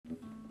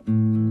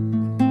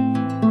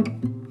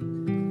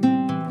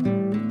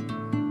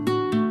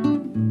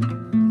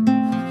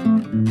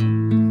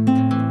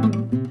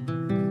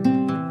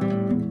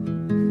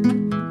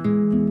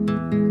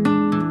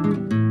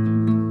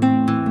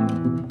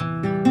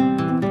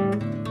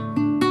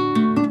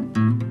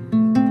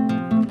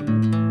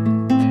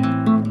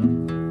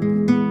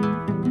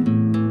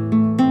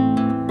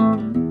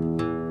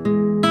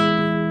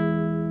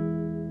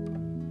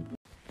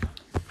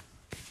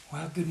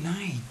Well, good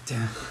night,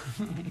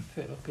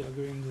 fellow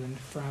pilgrims and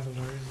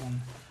travelers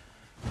on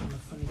the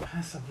funny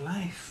path of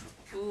life.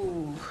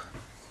 Ooh,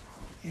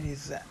 it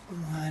is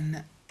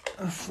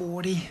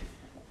 1:40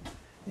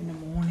 in the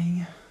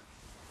morning.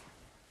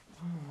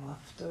 Oh,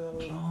 after a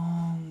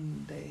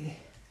long day.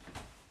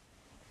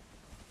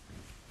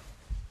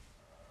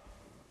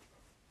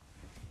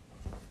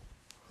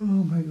 Oh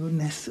my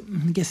goodness,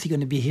 I guess you're going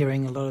to be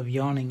hearing a lot of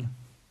yawning.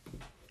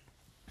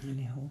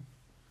 Anyhow.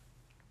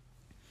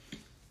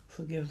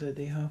 So give the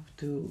day off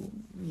to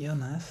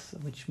Jonas,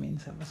 which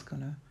means I was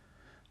gonna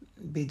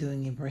be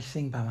doing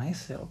everything by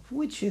myself,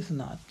 which is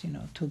not,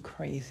 too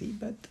crazy,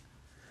 but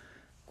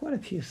quite a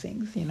few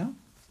things,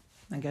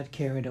 I got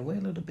carried away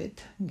a little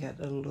bit, got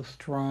a little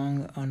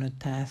strong on a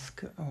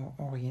task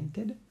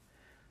oriented,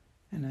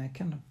 and I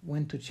kind of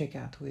went to check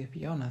out with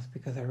Jonas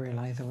because I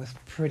realized I was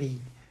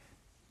pretty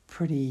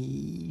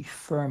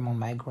firm on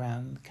my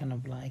ground, kind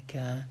of like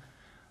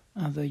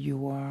either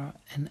you are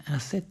an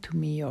asset to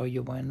me or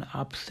you are an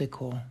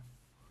obstacle.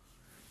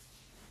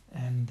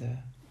 And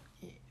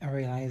I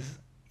realized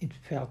it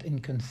felt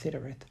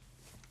inconsiderate.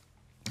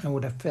 I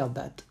would have felt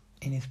that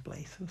in his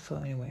place. So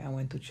anyway, I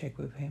went to check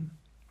with him.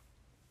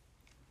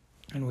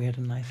 And we had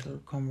a nice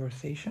little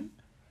conversation.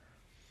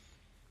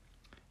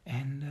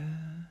 And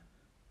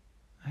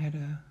I had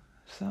a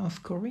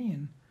South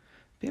Korean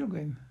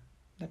pilgrim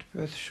that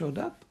first showed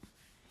up.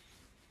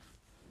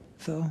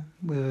 So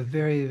with a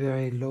very,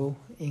 very low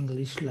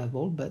English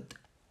level, but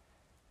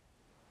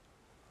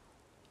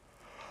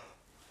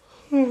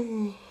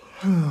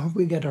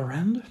we got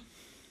around.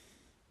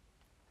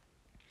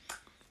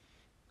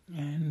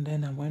 And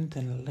then I went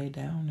and lay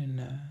down in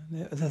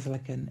there's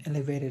like an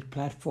elevated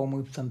platform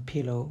with some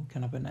pillow,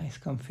 kind of a nice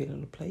comfy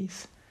little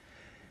place.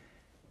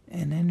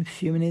 And then a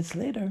few minutes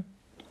later,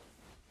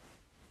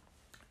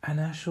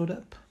 Anna showed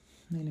up.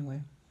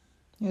 Anyway,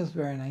 it was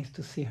very nice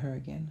to see her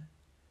again.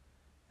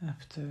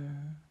 After,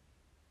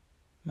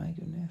 my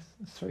goodness,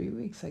 3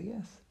 weeks, I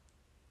guess.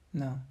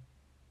 No,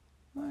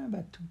 well,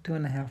 about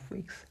 2.5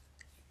 weeks.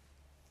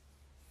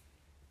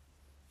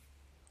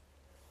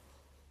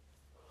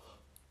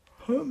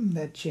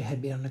 That she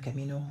had been on the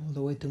Camino all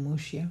the way to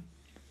Murcia.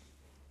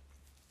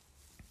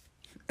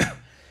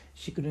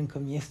 She couldn't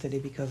come yesterday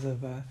because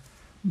of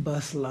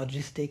bus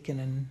logistic and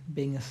then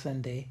being a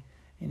Sunday,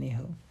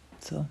 anyhow.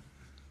 So,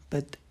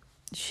 but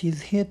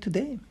she's here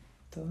today.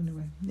 So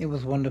anyway, it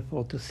was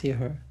wonderful to see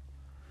her.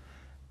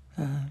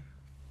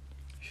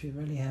 She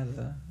really has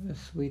a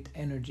sweet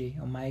energy.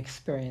 Or my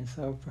experience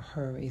of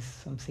her is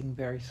something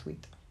very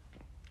sweet.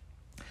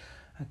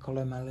 I call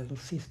her my little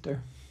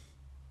sister.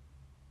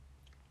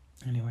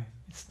 Anyway,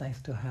 it's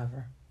nice to have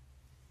her.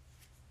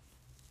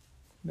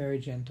 Very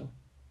gentle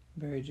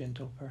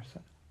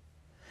person.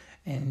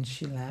 And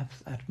she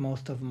laughs at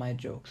most of my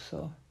jokes,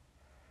 so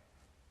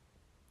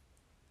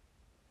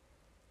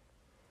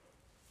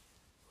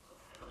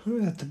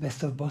that's the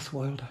best of both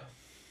worlds.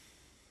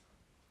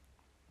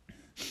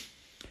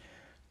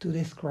 To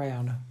this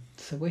crowd.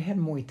 So we had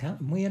more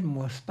we had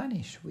more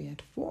Spanish. We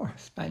had 4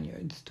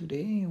 Spaniards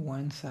today,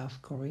 1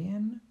 South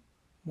Korean,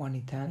 1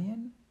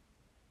 Italian,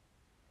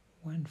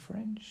 1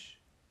 French,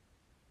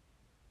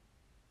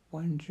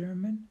 1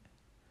 German,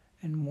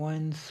 and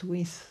 1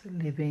 Swiss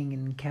living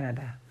in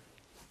Canada.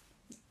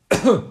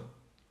 So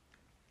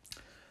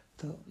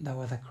that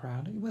was a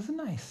crowd. It was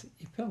nice.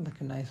 It felt like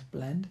a nice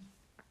blend.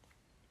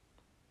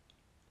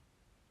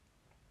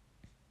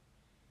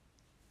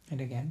 And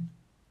again,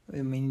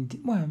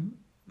 well,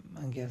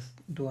 I guess,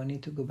 do I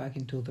need to go back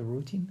into the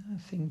routine? I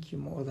think you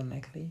more than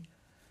likely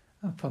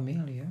are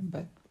familiar,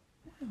 but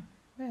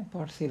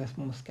por si las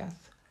moscas.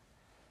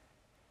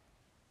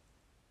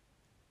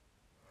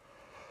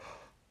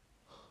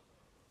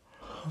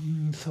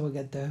 So I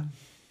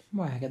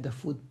got the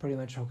food pretty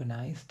much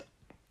organized.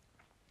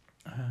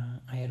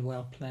 I had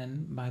well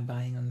planned by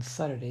buying on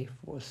Saturday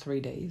for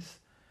 3 days,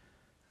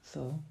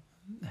 so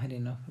I had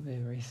enough of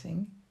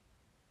everything.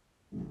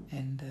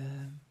 And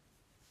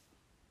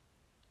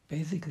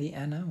basically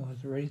Anna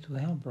was ready to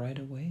help right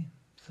away.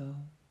 So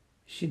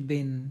she'd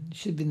been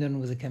done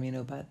with the Camino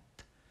about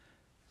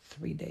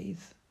 3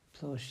 days,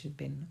 so she'd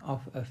been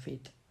off her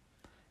feet.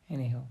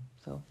 Anyhow,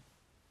 so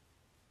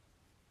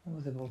I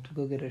was able to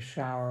go get a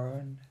shower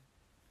and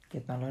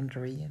get my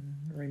laundry and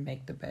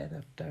remake the bed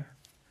after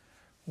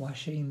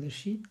washing the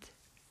sheet.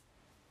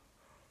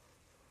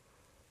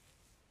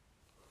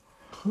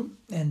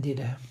 And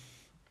did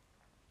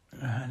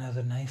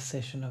another nice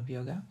session of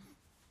yoga,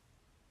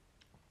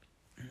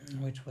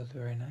 which was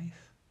very nice,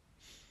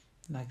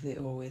 like they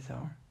always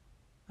are.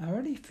 I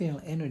already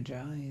feel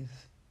energized.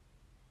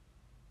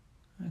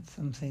 That's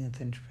something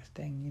that's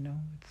interesting, you know.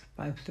 It's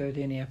 5:30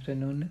 in the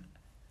afternoon,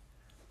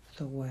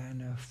 so we're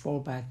in a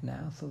fallback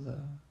now. So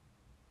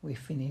we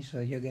finish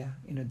the yoga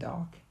in the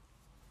dark,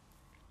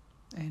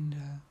 and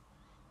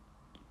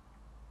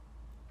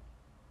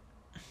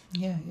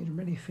yeah, it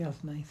really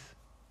feels nice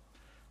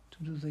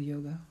to do the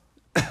yoga.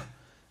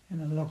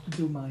 And I love to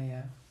do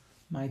my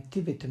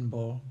Tibetan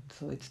bowl,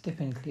 so it's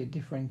definitely a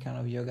different kind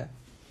of yoga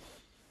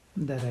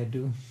that I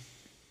do.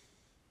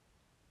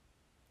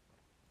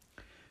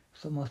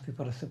 So most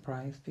people are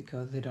surprised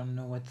because they don't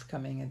know what's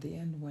coming at the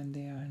end when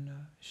they are in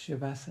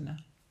Shavasana.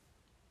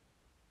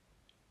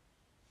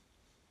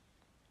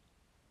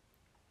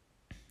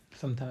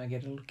 Sometimes I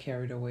get a little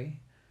carried away.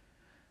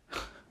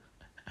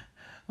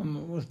 I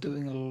was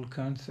doing a little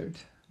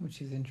concert,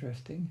 which is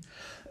interesting,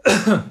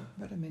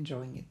 but I'm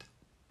enjoying it.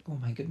 Oh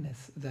my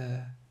goodness,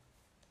 the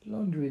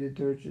laundry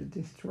detergent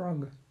is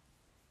strong.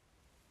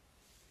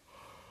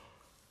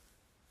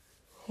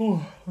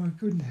 Oh my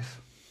goodness.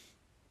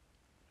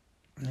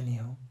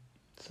 Anyhow,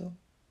 so,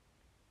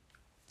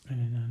 and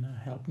then Anna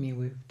helped me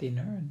with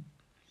dinner and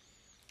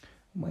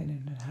went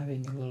in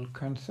having a little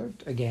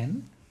concert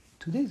again,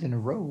 2 days in a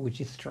row, which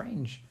is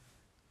strange.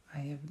 I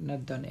have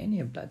not done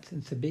any of that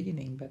since the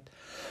beginning, but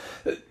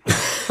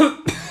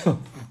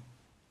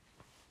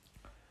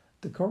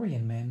the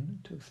Korean man,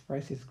 to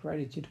express his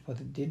gratitude for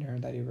the dinner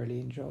that he really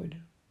enjoyed,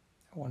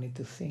 I wanted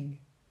to sing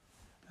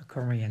a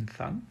Korean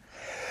song.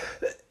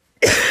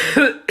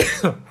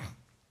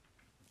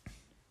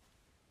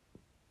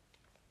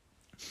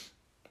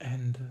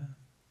 And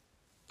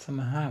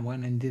somehow I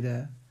went and did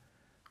a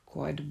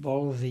quite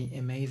ballsy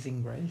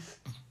Amazing Grace,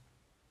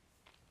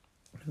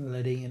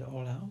 letting it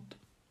all out.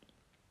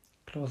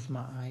 Close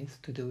my eyes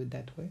to do it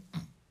that way.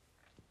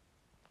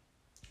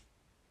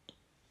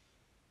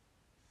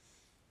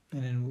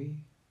 And then we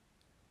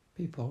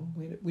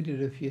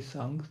did a few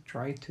songs,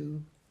 try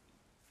to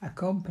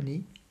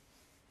accompany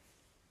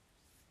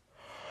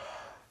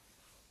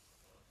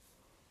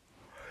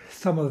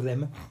some of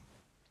them,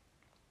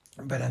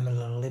 but I'm a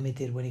little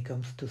limited when it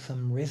comes to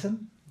some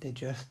rhythm.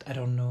 I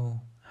don't know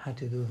how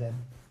to do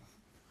them.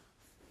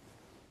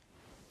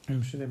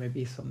 I'm sure there may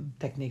be some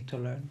technique to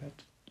learn,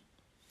 but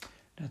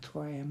that's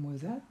where I am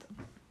with that.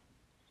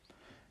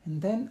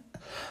 And then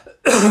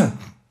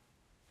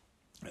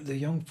the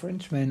young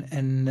Frenchman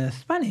in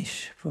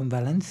Spanish from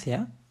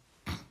Valencia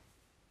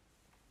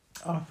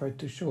offered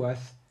to show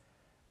us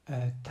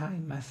a Thai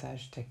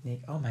massage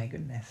technique. Oh my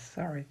goodness,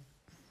 sorry.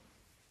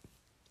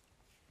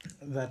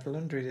 That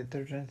laundry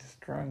detergent is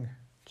strong.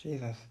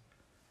 Jesus.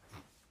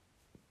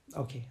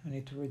 Okay, I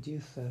need to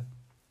reduce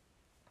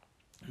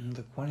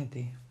the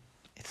quantity.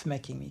 It's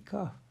making me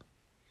cough.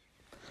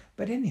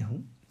 But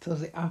anywho, so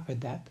they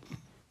offered that.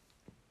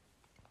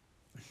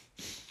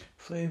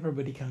 So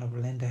everybody kind of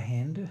lent a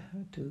hand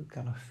to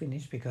kind of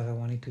finish because I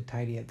wanted to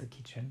tidy up the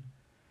kitchen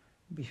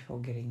before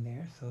getting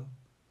there. So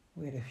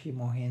we had a few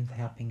more hands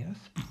helping us.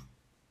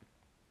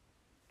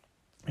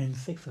 And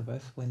 6 of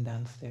us went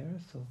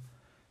downstairs. So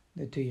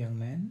the 2 young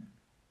men,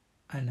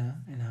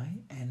 Anna and I,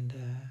 and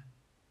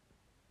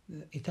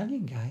the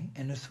Italian guy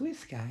and a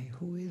Swiss guy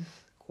who is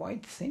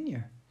quite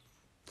senior.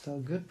 So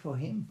good for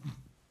him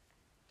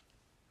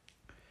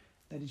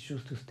that he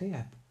chose to stay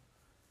up.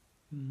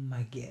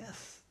 My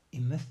guess, he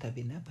must have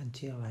been up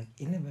until like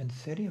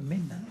 11:30 or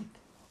midnight,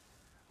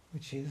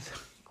 which is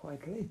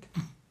quite late.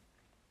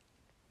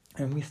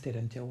 And we stayed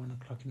until 1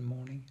 o'clock in the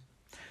morning.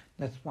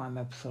 That's why I'm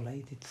up so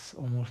late. It's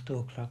almost 2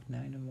 o'clock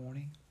now in the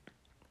morning.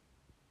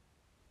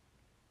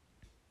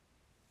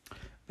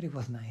 But it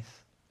was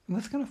nice. It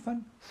was kind of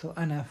fun. So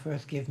Anna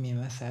first gave me a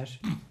massage.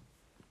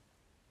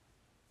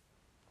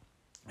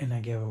 And I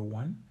gave her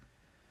one.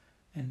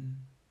 And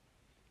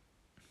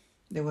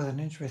there was an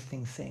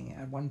interesting thing.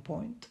 At one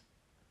point,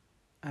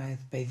 I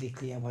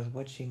was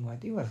watching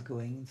what he was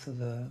going. So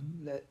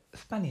the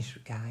Spanish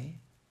guy,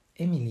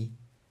 Emily,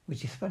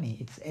 which is funny,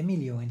 it's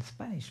Emilio in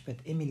Spanish, but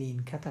Emily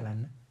in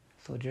Catalan.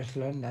 So just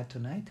learned that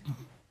tonight.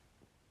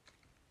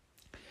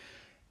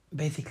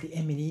 Basically,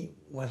 Emily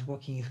was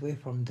working his way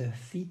from the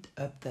feet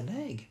up the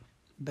leg,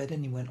 but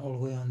then he went all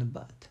the way on the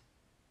butt.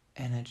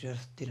 And I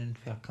just didn't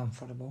feel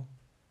comfortable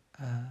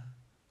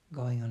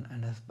going on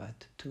Anna's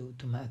butt to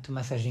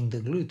massaging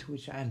the glute,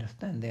 which I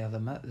understand they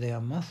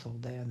are muscle,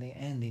 they are the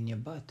end in your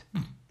butt,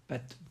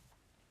 but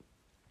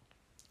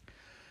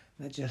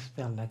that just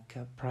felt like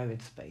a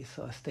private space,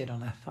 so I stayed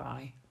on her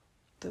thigh.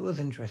 So it was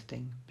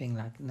interesting, being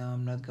like, no,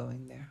 I'm not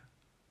going there.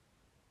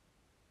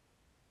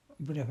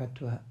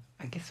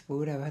 I guess we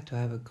would have had to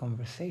have a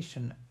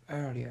conversation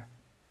earlier.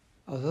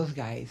 Oh, those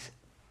guys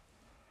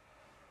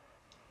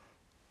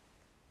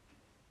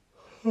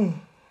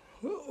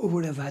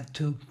would have had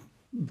to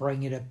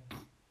bring it up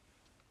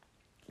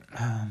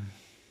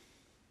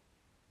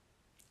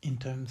in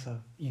terms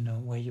of,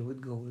 where you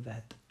would go with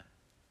that.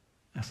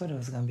 I thought it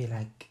was going to be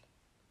like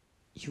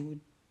you would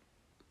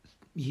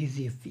use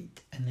your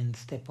feet and then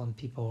step on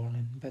people,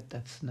 but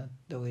that's not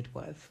the way it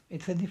was.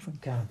 It's a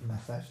different kind of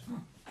massage.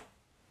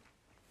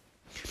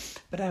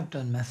 But I've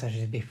done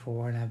massages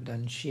before and I've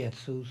done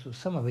shiatsu, so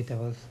some of it I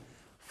was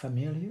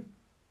familiar,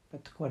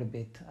 but quite a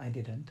bit I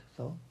didn't.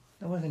 So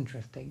that was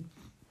interesting.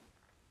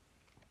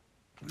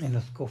 And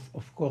of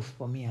course,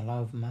 for me, I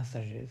love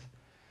massages.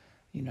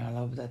 I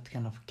love that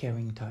kind of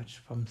caring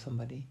touch from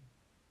somebody.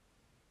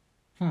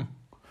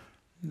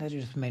 That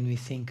just made me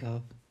think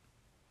of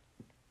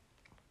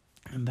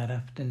that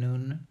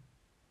afternoon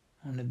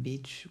on the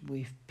beach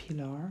with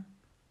Pilar.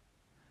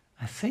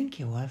 I think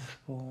it was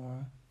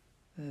for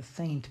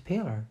Saint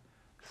Pilar.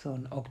 So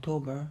in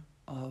October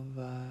of,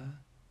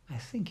 I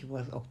think it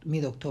was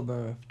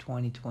mid-October of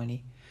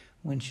 2020,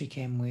 when she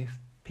came with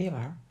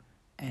Pilar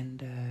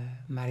and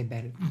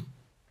Maribel.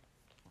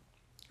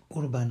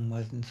 Urban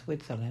was in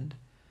Switzerland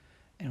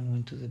and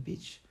went to the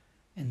beach.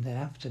 And that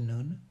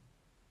afternoon,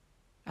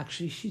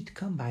 actually she'd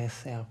come by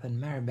herself,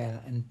 and Maribel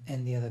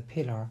and the other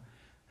Pilar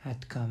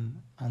had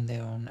come on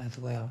their own as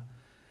well.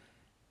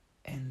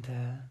 And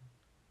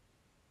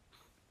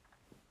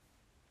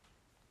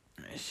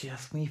she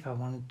asked me if I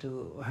wanted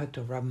her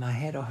to rub my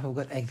head, or I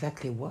forgot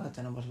exactly what,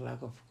 and I was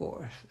like, of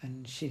course.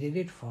 And she did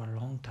it for a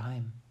long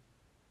time.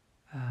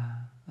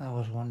 That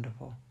was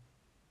wonderful.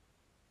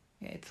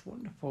 Yeah, it's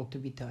wonderful to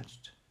be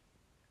touched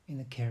in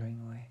a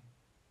caring way.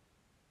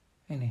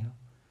 Anyhow,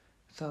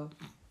 so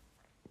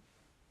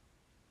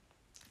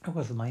I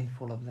was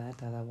mindful of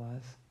that I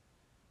was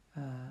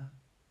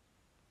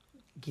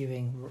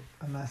giving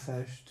a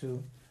massage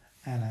to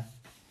Anna.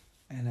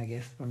 And I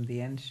guess from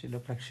the end, she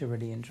looked like she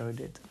really enjoyed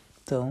it.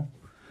 So,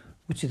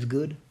 which is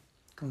good,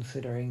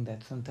 considering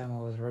that sometimes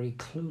I was very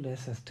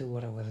clueless as to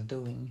what I was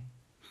doing.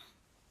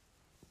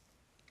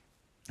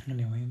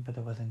 Anyway, but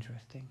that was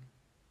interesting.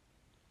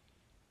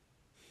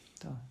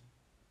 So,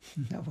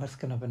 that was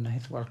kind of a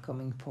nice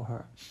welcoming for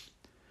her.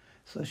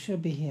 So she'll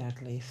be here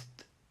at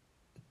least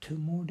 2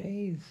 more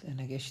days,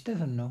 and I guess she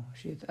doesn't know.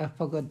 I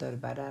forgot that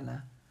about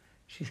Anna.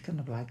 She's kind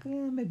of like,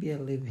 maybe I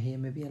live here,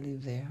 maybe I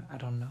live there. I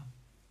don't know.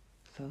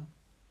 So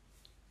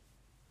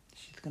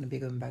she's going to be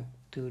going back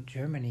to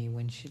Germany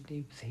when she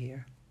lives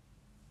here.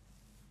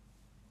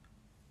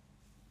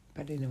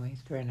 But anyway,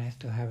 it's very nice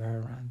to have her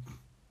around.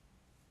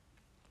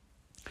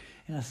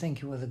 And I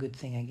think it was a good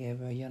thing I gave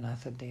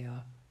Jonas a day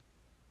off.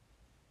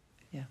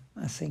 Yeah,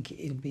 I think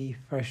it'll be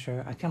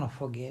fresher. I kind of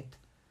forget.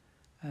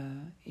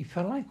 If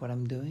I like what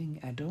I'm doing,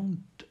 I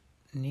don't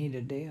need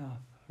a day off,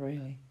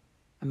 really.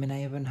 I mean, I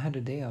haven't had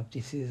a day off.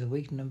 This is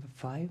week number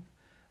 5.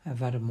 I've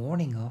had a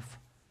morning off.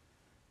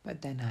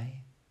 But then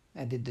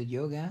I did the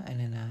yoga, and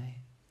then I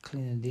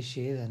cleaned the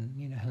dishes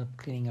and, help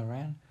cleaning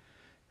around.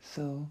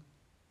 So,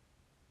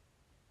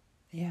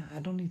 yeah, I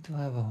don't need to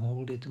have a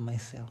whole day to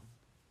myself.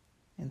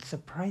 And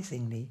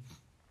surprisingly,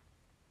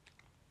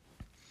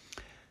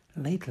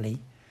 lately,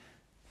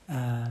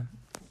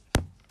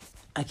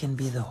 I can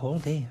be the whole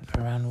day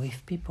around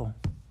with people,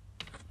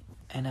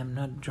 and I'm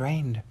not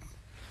drained.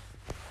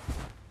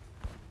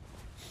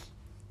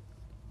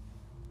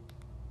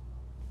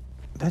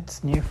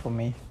 That's new for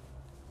me.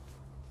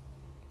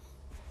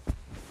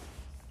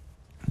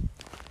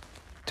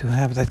 To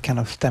have that kind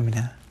of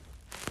stamina.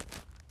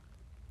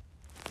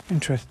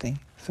 Interesting.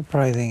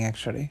 Surprising,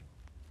 actually.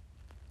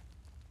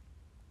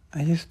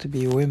 I used to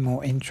be way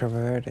more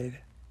introverted.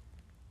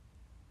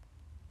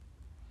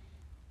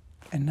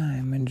 And now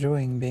I'm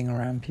enjoying being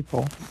around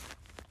people.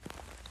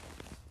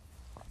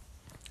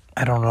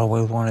 I don't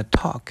always want to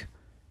talk,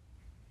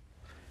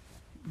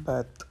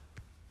 but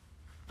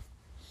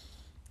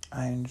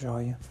I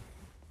enjoy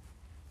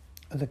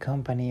the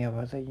company of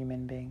other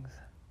human beings.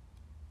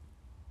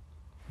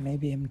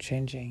 Maybe I'm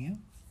changing, yeah?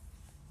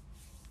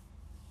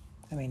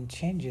 I mean,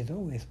 change is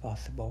always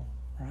possible,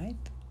 right?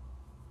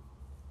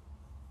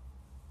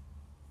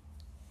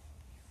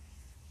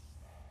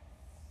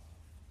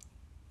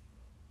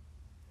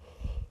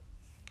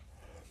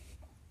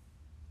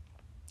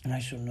 I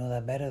should know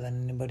that better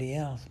than anybody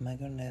else. My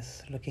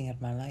goodness, looking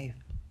at my life.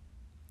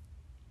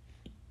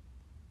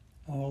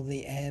 All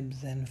the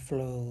ebbs and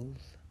flows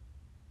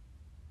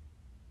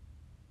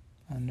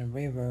on the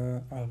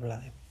river of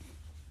life.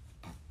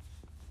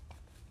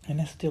 And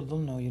I still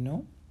don't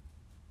know,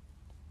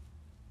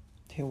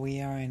 Here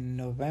we are in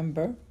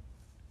November.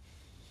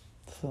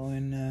 So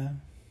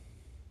in,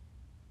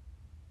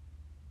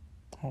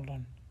 hold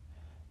on.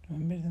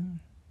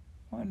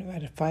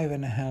 About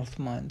 5.5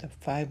 months.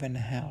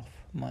 5.5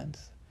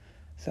 months.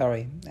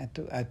 Sorry,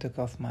 I took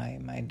off my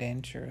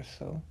denture,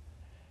 so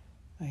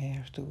I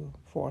have to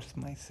force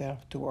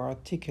myself to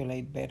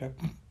articulate better.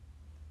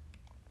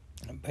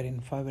 But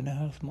in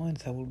 5.5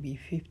 months, I will be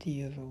 50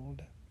 years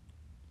old.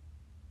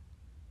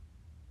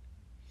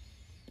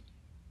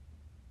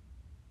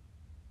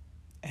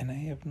 And I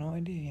have no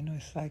idea,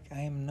 it's like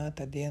I am not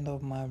at the end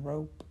of my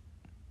rope.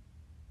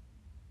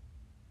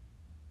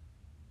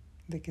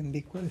 There can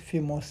be quite a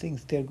few more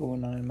things still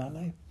going on in my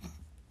life.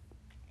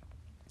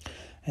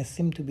 I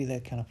seem to be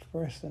that kind of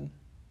person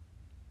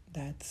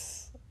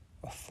that's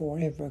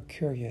forever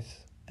curious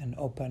and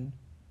open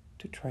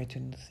to try to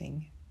new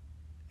things,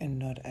 and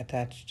not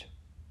attached,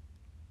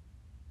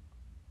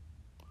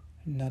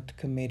 not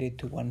committed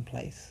to one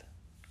place.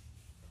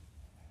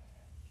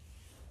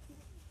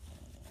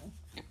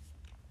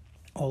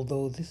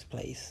 although this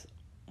place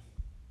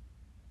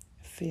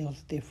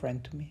feels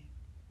different to me.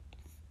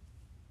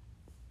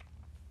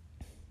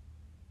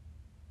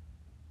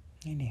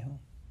 Anyhow,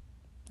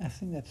 I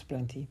think that's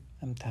plenty.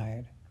 I'm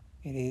tired.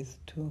 It is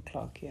 2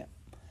 o'clock, yeah.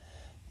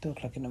 2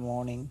 o'clock in the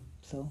morning,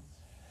 so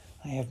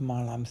I have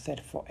my alarm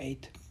set for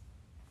 8.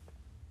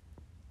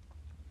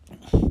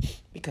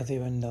 Because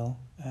even though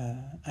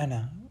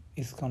Anna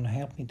is gonna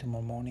help me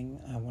tomorrow morning,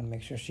 I want to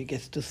make sure she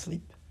gets to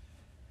sleep.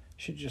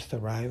 She just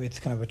arrived. It's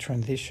kind of a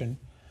transition,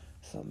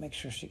 so make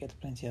sure she gets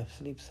plenty of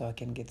sleep so I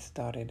can get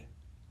started.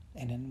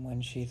 And then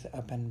when she's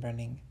up and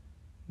running,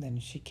 then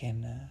she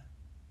can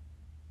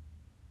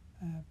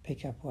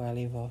pick up where I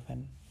leave off,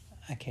 and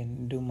I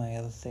can do my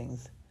other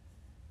things,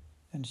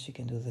 and she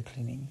can do the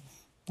cleaning.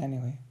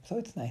 Anyway, so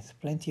it's nice.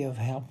 Plenty of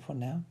help for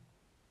now.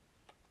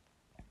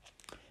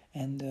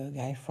 And the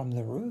guy from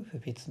the roof,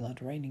 if it's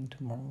not raining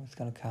tomorrow, is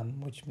going to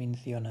come, which means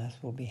Jonas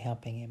will be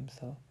helping him,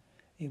 so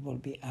it will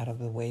be out of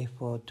the way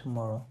for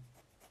tomorrow.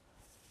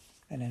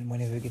 And then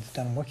whenever he gets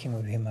done working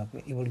with him,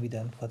 it will be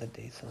done for the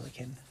day, so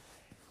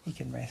he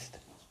can rest.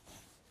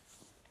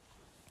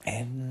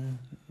 And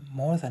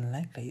more than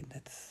likely,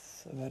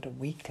 that's about a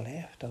week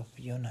left of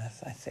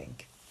Jonas, I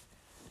think.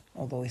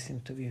 Although he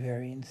seems to be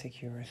very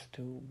insecure as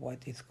to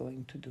what he's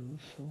going to do,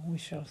 so we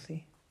shall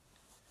see.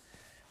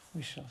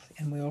 We shall see.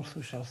 And we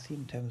also shall see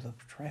in terms of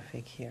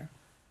traffic here.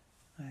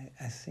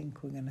 I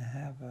think we're going to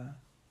have a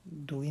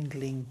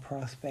dwindling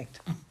prospect.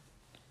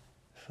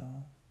 So,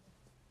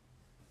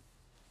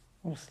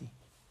 we'll see.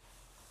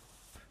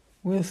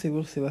 We'll see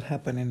what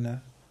happens in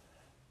the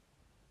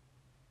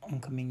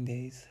oncoming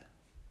days.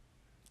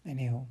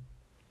 Anyhow,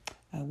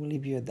 I will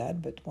leave you at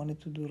that, but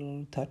wanted to do a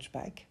little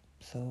touchback.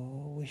 So,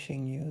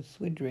 wishing you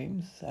sweet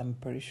dreams. I'm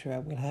pretty sure I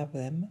will have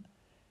them.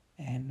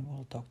 And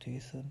we'll talk to you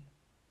soon.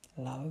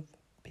 Love,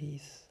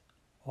 peace,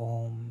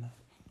 Om.